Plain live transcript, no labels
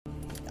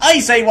I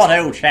say what,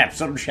 old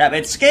chaps and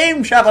chappets,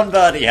 GameChap and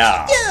Bertie here.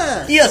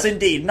 Yeah. Yes,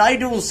 indeed, and I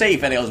do say,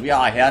 fellows, we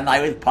are here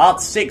now with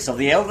part 6 of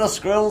the Elder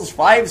Scrolls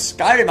 5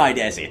 Skyrim, I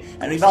dare say,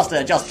 and we must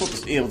just put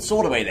the old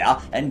sword away there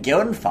and go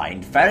and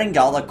find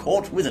Farengar, the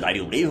court wizard, I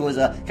do believe, who is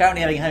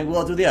currently having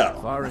words with the Earl.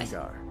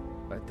 Farengar,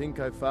 I think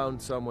I found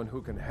someone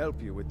who can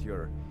help you with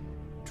your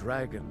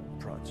dragon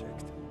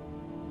project.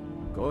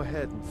 Go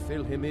ahead and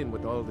fill him in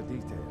with all the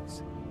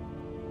details.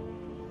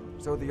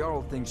 So the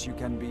Jarl thinks you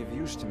can be of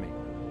use to me.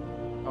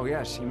 Oh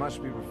yes, he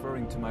must be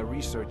referring to my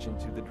research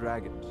into the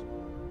dragons.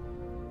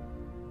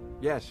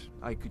 Yes,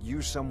 I could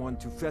use someone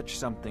to fetch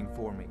something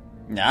for me.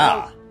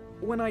 Ah. Well,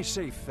 when I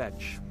say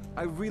fetch,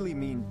 I really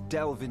mean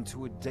delve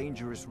into a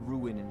dangerous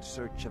ruin in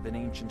search of an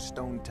ancient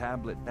stone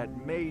tablet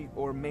that may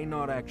or may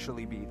not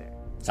actually be there.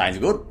 Sounds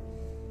good.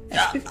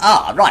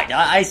 Right,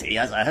 I see.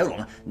 Yes, hold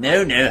on.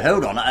 No,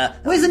 hold on.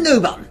 Where's the no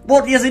button?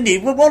 What, yes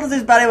indeed, what does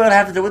this Barry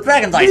have to do with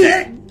dragons, I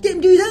say? Get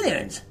him do his own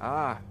errands.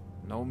 Ah,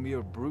 no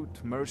mere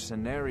brute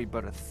mercenary,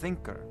 but a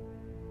thinker.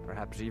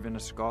 Perhaps even a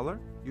scholar?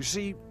 You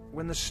see,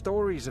 when the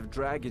stories of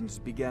dragons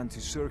began to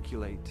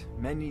circulate,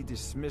 many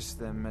dismissed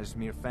them as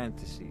mere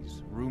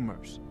fantasies,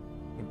 rumors,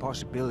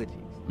 impossibilities.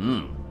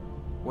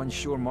 One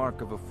sure mark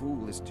of a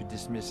fool is to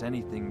dismiss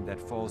anything that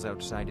falls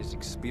outside his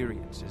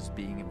experience as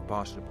being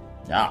impossible.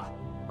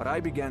 But I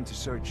began to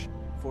search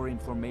for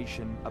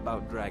information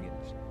about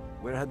dragons.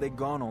 Where had they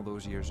gone all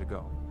those years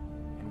ago?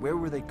 And where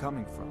were they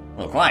coming from?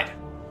 Well, quite.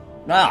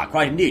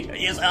 Quite indeed.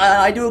 Yes,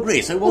 I do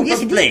agree. So what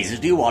blazes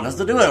do you want us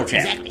to do, old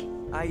chap? Exactly.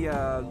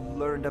 I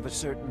learned of a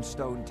certain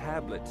stone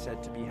tablet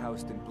said to be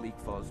housed in Bleak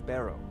Falls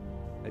Barrow.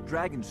 A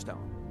dragon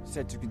stone,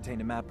 said to contain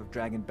a map of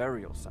dragon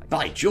burial sites.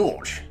 By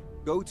George.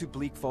 Go to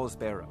Bleak Falls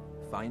Barrow,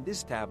 find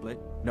this tablet,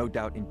 no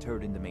doubt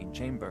interred in the main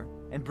chamber,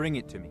 and bring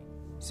it to me.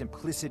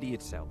 Simplicity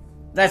itself.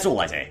 That's all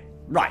I say.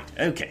 Right,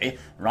 okay.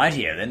 Right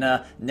here, then,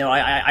 no,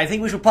 I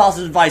think we should pass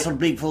this advice on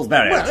Bleak Falls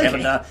Barrier, well,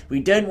 okay. and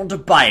we don't want to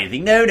buy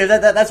anything. No,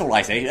 that's all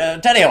I say.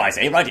 Tell you how I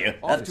say, right here.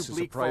 Off This to is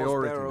Bleak a Falls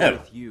priority. Barrow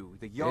with you.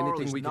 The Jarl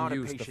Anything is we not can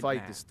a use to patient fight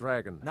man. this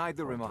dragon.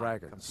 Neither or am I, come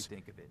dragons. to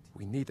think of it.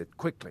 We need it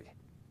quickly,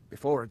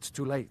 before it's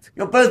too late.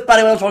 You're both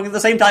bloody well talking at the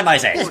same time, I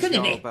say. Yes, good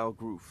Jarl indeed.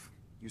 Balgroof,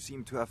 you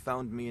seem to have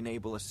found me an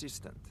able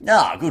assistant.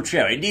 Good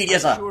show, indeed,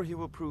 yes, I'm sir. sure he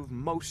will prove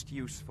most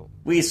useful.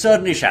 We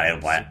certainly shall,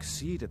 old boy.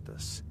 Succeed at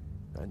this,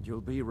 and you'll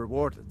be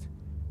rewarded.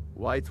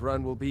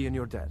 Whiterun will be in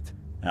your debt.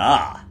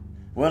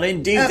 Well,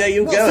 indeed, there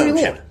you what's go, the old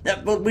reward?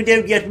 chap. But we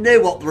don't yet know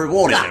what the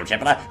reward is, old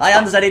chap, but I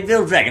understand it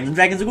builds dragons, and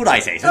dragons are good, I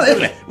say. So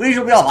Okay. we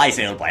shall be off, I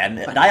say, old boy. And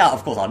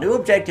of course, our new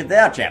objective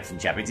there, chaps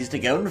and chappies, is to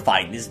go and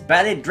find this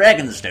buried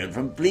dragonstone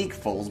from Bleak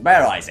Falls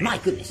Barrow, I say. My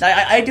goodness. Now,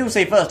 I do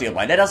say first, old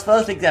boy, let us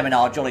first examine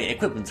our jolly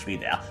equipment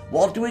screen there.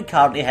 What do we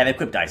currently have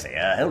equipped, I say?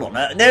 Hold on.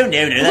 No,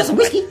 that's some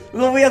all right. whiskey?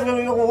 Well, we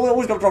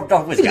always got to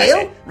drop whiskey, I Ale?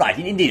 say. Right,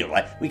 indeed, all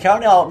right. We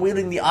currently are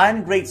wielding the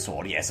Iron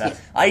Greatsword, yes, sir.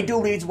 Yes. I do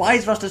believe it's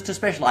wise for us to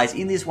specialise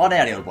in this one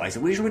area, old boy,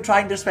 so we shall be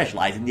trying to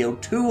specialise in the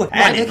old two-handed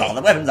Right, okay. part of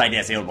the weapons, I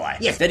dare say, old boy.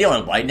 Yes. Steady on,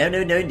 old boy. No,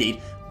 indeed.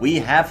 We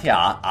have here,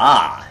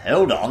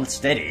 hold on,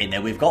 steady.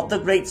 Now, we've got the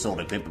Greatsword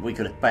equipped, but we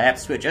could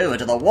perhaps switch over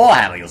to the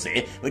Warhammer, you'll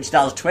see, which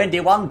does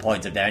 21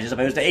 points of damage as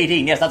opposed to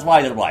 18. Yes, that's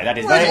wise, old boy. That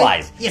is very Right.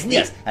 wise. Yes, indeed.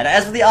 Yes. And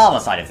as for the armour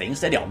side of things,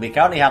 steady on. We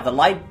currently have the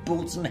light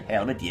boots and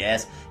helmet,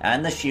 yes,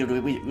 and the shield.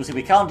 You see,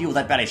 we can't use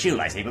that very shield,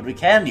 I say, but we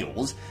can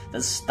use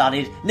the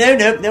studded... No,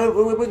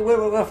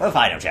 we're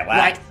fine, old chap.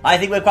 Right. I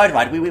think we're quite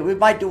right. We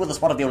might do with the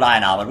spot of the old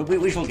iron armour, but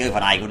we shall go for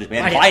an eye goodness me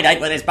and Right. find out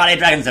where this buried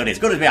dragonstone is.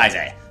 Goodness me, I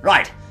say.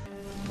 Right.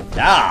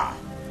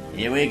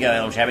 Here we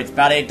go, old chap. It's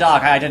very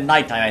dark out at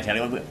night time, I tell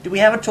you. Do we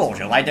have a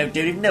torch? I don't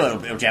even know,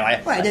 old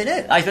chap. Well, I don't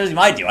know. I suppose we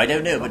might do, I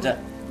don't know, but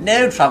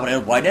no trouble,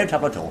 old boy, no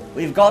trouble at all.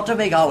 We've got to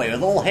make our way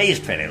with all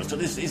haste, fellows, to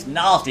this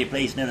nasty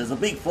place known as the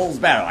Bleak Falls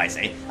Barrow, I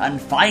say,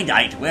 and find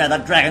out where the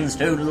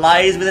dragonstone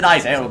lies within, I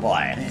say, old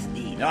boy. Yes,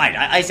 indeed. Right,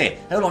 I say,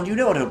 hold on, you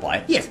know what, old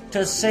boy? Yes.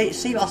 To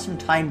save us some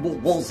time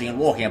waltzing and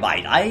walking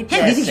about, I dare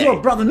Henry thinks say... you're a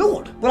brother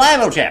lord. Well, I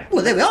am, old chap.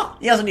 Well, there we are.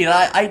 Yes, indeed,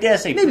 I dare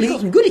say... Maybe we've got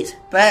some goodies.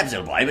 Perhaps,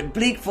 old boy, but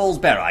Bleak Falls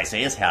Barrow, I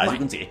say, is here, as you Right.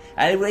 can see.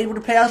 And we're able to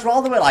pay us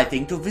rather well, I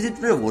think, to visit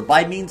Riverwood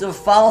by means of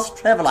fast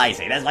travel, I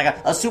say. That's like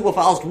a super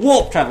fast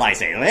warp travel, I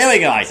say. Well, here we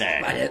go, I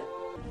say. Right.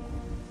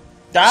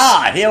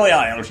 Here we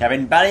are, old chap,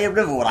 in Barry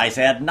Riverwood, I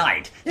say, at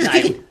night. There's a Now,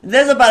 chicken.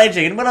 There's a Barry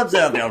chicken, well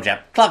observed, old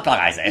chap. Cluck,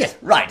 I say. Yes.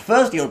 Right,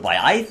 firstly, old boy,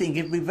 I think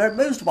it would be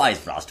most wise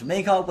for us to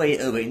make our way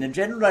over in the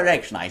general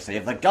direction, I say,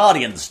 of the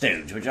Guardian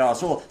Stones, which are a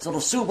sort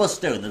of super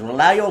stone that will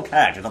allow your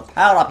character to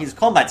power up his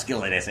combat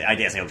skill, I dare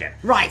say, old chap.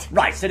 Right.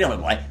 Right, steady on,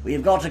 old boy.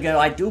 We've got to go,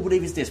 I do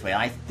believe it's this way.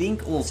 I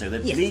think also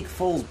that Yes. Bleak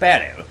Falls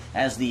Barrow,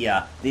 as the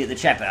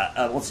chap,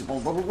 what was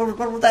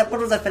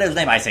that fellow's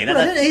name, I say? Well,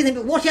 I don't know anything,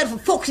 but watch out for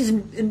foxes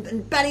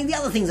and banning the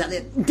other things out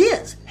there.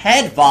 Deers.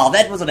 Hadvar,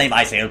 that was the name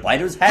I say, old boy.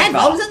 It was Hadvar.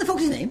 Hadvar, was that the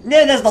fox's name?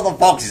 No, that's not the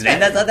fox's name.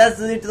 That's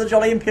the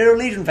jolly Imperial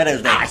Legion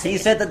fellow's name. I see. He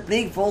said that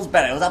Bleak Falls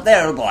Barrow was up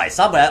there, old boy,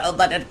 somewhere up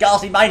that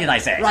ghastly mountain, I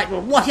say. Right,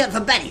 well, watch out for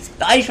baddies.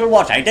 I shall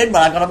watch. I don't.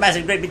 Well, I've got a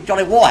massive, great big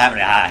jolly warhammer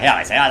here,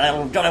 I say. That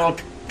little jolly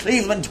old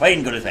Cleveland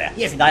Twain, good as there.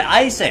 Yes. Now,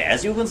 I say,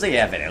 as you can see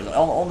here, fellows,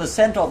 on the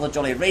centre of the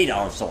jolly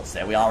radar of sorts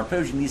there, we are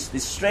approaching this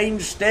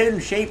strange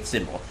stone-shaped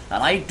symbol,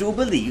 and I do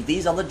believe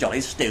these are the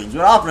jolly stones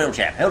we're after, old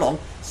chap. Hold on.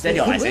 Steady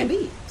on, I say.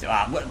 Be. So,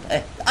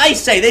 I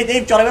say,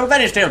 they've jolly well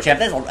vanished, old chap.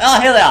 There's one. Ah,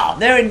 here they are.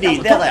 There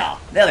indeed. There they are.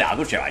 There they are.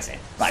 Good show, I say.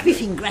 Right.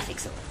 Spiffing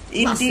graphics, though.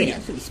 Must Indeed. say,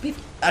 absolutely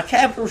spiffy. A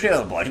capital show,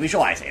 old boy, to be sure,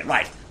 I say.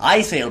 Right.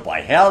 I say, old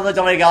boy, here are the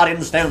Jolly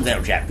Guardian stones,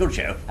 old chap. Good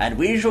show. And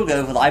we shall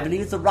go for, I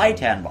believe it's the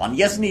right-hand one.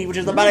 Yes, indeed, which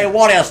is the Barry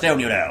Warrior stone,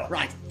 you know.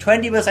 Right.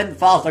 20%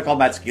 faster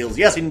combat skills.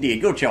 Yes,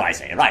 indeed. Good show, I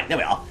say. Right, there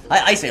we are.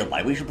 I say, old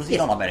boy, we shall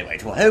proceed on our merry way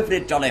to hopefully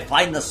jolly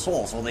find the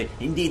source, or the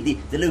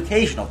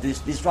location of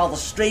this rather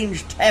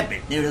strange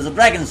tablet known as the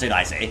Dragon's Den,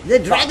 I say. The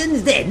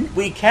Dragon's Den?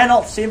 We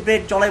cannot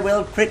simply jolly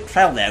well quick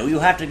travel there. You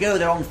have to go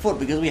there on foot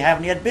because we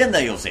haven't yet been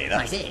there, you'll see.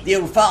 I see. The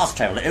old fast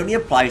traveller only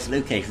applies to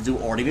locations you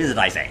already visit,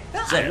 I say.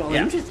 Well,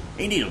 interesting.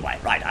 Indeed, old boy.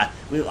 Right,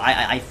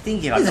 I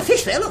think if There's a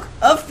fish there, look.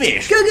 A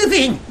fish? Go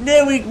fishing.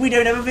 No, we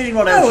don't have a fishing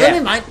rod, Oh, old chap.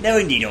 never mind. No,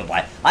 indeed, old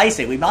boy. I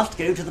say we must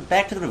go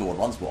back to the reward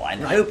once more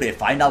and hopefully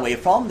find our way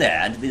from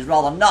there into this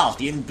rather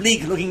nasty and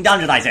bleak-looking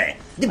dungeon, I say.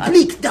 The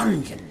bleak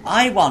dungeon.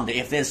 I wonder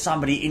if there's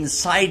somebody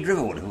inside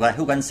Reward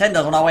who can send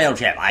us on our way, old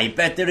chap. I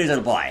bet there is,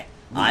 old boy.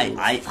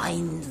 I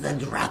Find the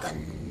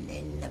dragon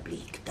in the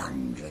bleak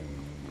dungeon.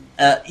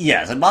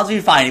 Yes, and once we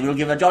find him, we'll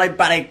give a jolly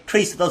bannock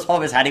crease to the top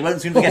of his hat. He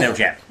won't soon forget, old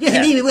chap. Yes,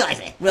 indeed we will, I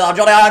say. With our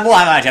jolly iron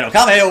warhammer, I tell you.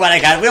 Come here,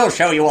 bannock, and we'll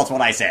show you what's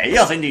what I say.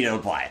 Yes, indeed,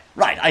 old boy.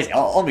 Right, I say,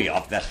 on we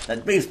off.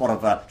 That brief spot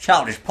of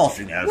childish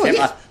posturing, old chap.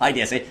 yes. I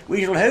dare say,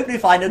 we shall hopefully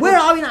find it. Where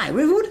are we now,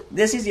 Riverwood?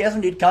 This is, yes,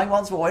 indeed, coming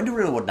once more into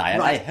Riverwood now, and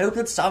Right. I hope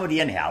that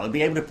somebody anyhow will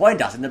be able to point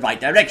us in the right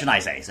direction, I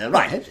say. So,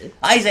 right. I hope so.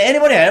 I say,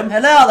 anybody home?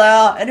 Hello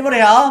there? Anybody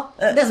here?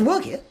 It doesn't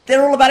work here.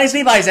 They're all about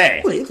asleep, I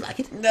say. Well, it looks like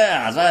it.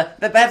 Yes,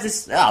 perhaps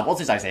this... what's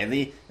this I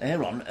say?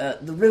 Hold on.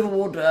 The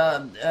Riverwood,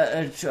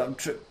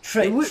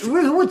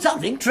 Riverwood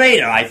something.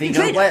 trader, I think.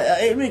 Trader?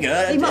 Here we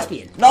go. He must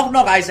be in. Knock,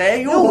 knock, I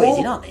say. You're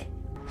waiting, aren't they?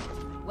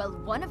 Well,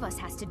 one of us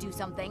has to do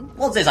something.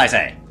 What's this I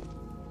say?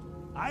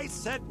 I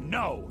said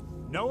no.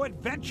 No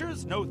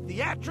adventures, no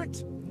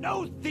theatrics,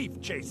 no thief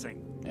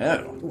chasing.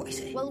 Oh. Oh, I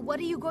say. Well, what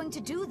are you going to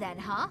do then,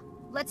 huh?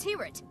 Let's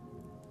hear it.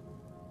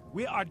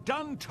 We are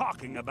done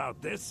talking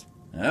about this.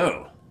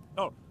 Oh.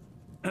 Oh,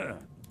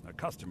 a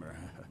customer.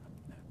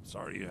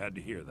 Sorry you had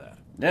to hear that.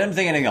 Don't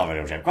think anything of it,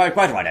 old chap. Quite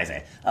right, I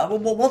say.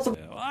 What's the...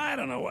 Well, I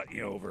don't know what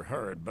you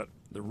overheard, but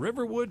the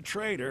Riverwood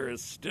Trader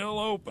is still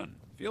open.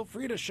 Feel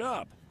free to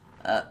shop.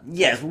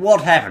 Yes,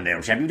 what happened,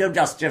 old chap? You don't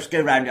just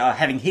go around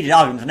having heated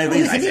arguments for no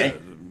reason, I say.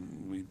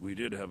 We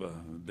did have a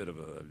bit of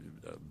a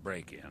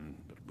break-in,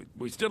 but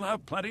we still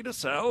have plenty to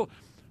sell.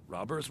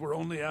 Robbers were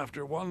only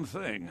after one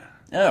thing.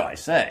 Oh, I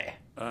say.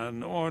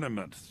 An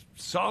ornament,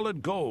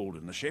 solid gold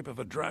in the shape of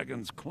a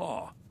dragon's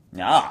claw.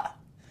 Ah.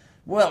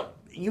 Well,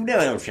 you know,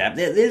 old chap,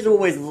 there's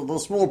always the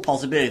small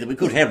possibility that we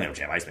could help, old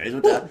chap, I suppose.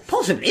 But, Well,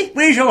 possibly.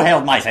 we shall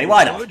help, I say.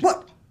 Why not? Good.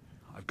 What?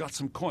 I've got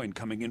some coin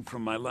coming in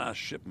from my last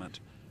shipment.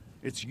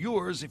 It's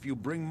yours if you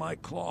bring my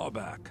claw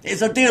back.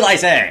 It's a deal, I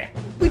say.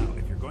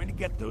 If you're going to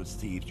get those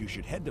thieves, you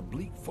should head to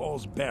Bleak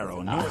Falls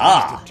Barrow, northeast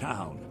Aha. of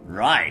town.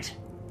 Right.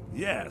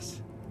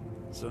 Yes.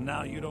 So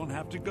now you don't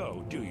have to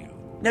go, do you?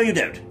 No, you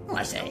don't. Oh,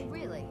 I say.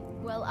 Really?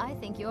 Well, I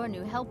think your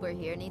new helper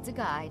here needs a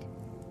guide.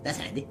 That's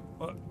handy.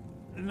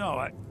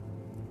 No,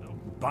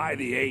 by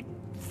the 8,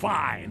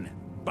 fine.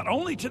 But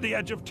only to the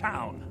edge of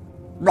town.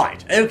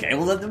 Right, okay,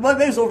 well, the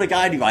most sort of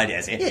guide you, I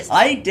dare say. Yes.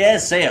 I dare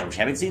say, old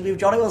chap, it seems we've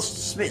jolly well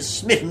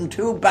smitten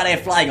two ballet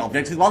flying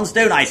objects with one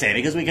stone, I say,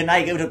 because we can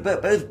now go to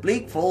both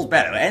Bleak Falls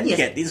Barrow and Yes.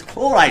 get this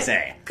claw, I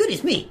say.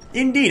 Goodness me.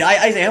 Indeed,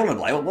 I say, hold on,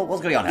 boy,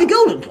 what's going on now? The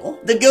golden claw?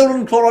 The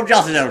golden claw of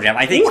justice, old chap,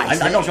 I think. Oh, I I'm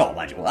say. not sure,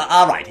 mind you.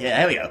 All right,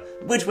 here we go.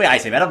 Which way, I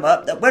say, madam? Where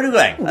are we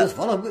going? Well, just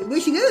follow where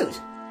she goes.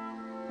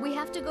 We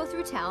have to go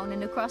through town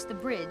and across the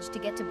bridge to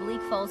get to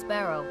Bleak Falls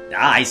Barrow.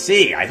 I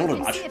see, I thought You as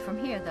can much. see it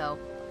from here, though.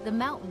 The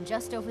mountain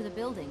just over the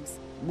buildings.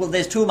 Well,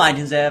 there's two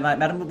mountains there,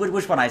 madam.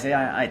 Which one, I say?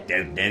 I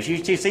don't know.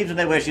 She seems to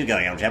know where she's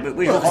going, old chap.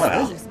 We shall Well, follow I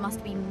her. Thieves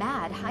must be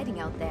mad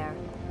hiding out there.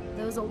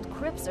 Those old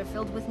crypts are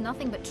filled with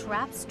nothing but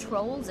traps,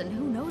 trolls, and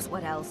who knows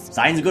what else.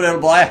 Signs good,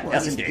 old boy. Well,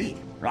 Yes, yes, indeed. indeed.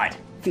 Right.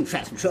 Few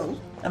traps and trolls.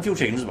 And a few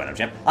chickens as well, old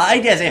chap. I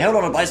dare say, hold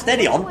on, old boy.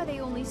 Steady I wonder on. why they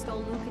only stole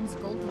Lucan's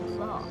golden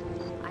claw.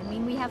 I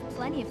mean, we have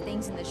plenty of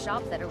things in the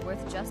shop that are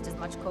worth just as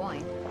much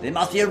coin. There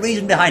must be a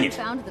reason behind He it.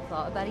 found the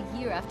claw about a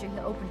year after he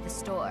opened the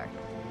store.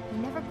 He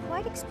never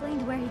quite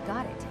explained where he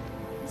got it.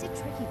 It's a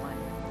tricky one.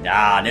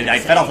 Ah, no, I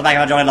fell off the back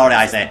of a jolly lorry,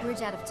 I say.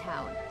 Bridge out of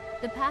town.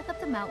 The path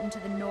up the mountain to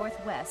the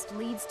northwest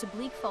leads to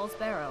Bleak Falls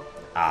Barrow.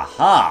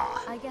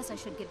 Aha! I guess I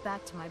should get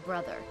back to my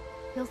brother.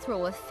 He'll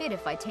throw a fit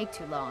if I take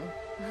too long.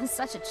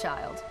 Such a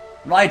child.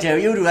 Righto,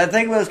 you do that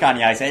thing most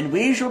kindly, I say, and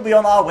we shall be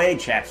on our way,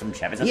 chaps and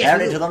chappets, Yes,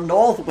 apparently we to will. the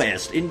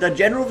northwest, in the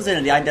general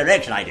vicinity and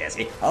direction, I dare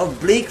say,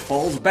 of Bleak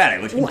Falls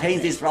Barrow, which What?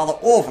 contains this rather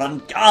awful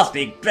and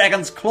ghastly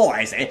dragon's claw,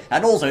 I say,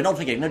 and also not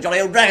forgetting the jolly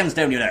old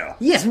dragonstone, you know.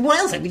 Yes, and what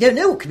else? We don't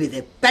know what could be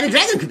there. Banner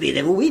Dragon could be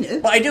there, all we know.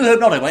 But I do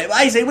hope not, old boy.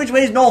 I say, which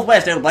way is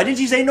northwest, old boy? Did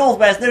she say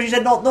northwest? No, she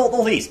said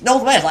northeast.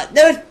 Northwest, like,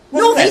 no,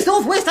 Wasn't North, east, there?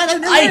 north, west, I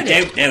don't know. I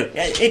don't know.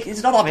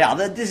 It's not up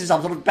here. This is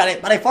some sort of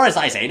ballet forest,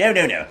 I say. No.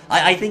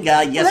 I think,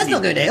 yes... Well, that's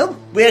not going to help.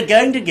 We're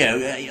going to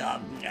go...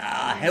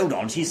 hold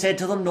on, she said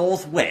to the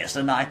northwest,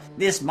 and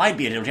this might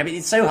be a little chap.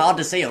 It's so hard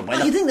to say, old boy.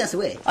 Oh, you think that's the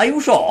way? Are you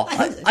sure? I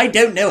think so. I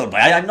don't know, old boy.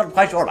 I'm not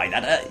quite sure about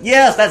that.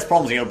 Yes, that's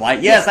promising, old boy.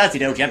 Yes, that's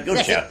it, old chap. Good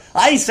That's show. it.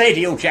 I say to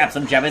you chaps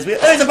and chappers,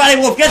 oh, the ballet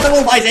wolf! Get the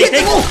wolf, I say!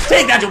 Get the wolf!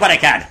 Take that, you bloody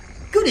cat!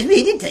 Goodness me,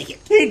 he did take it.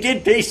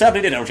 He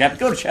certainly did, old chap.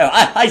 Good show.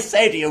 I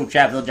say to you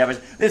chaps and chappers,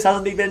 this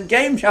hasn't even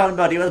been GameChap and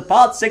Bertie with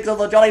part 6 of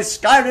the jolly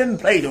Skyrim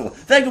playthrough.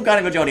 Thank you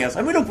kindly for joining us,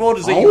 and we look forward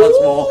to seeing you once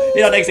more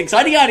in our next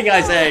exciting outing,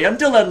 I say.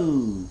 Until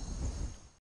then...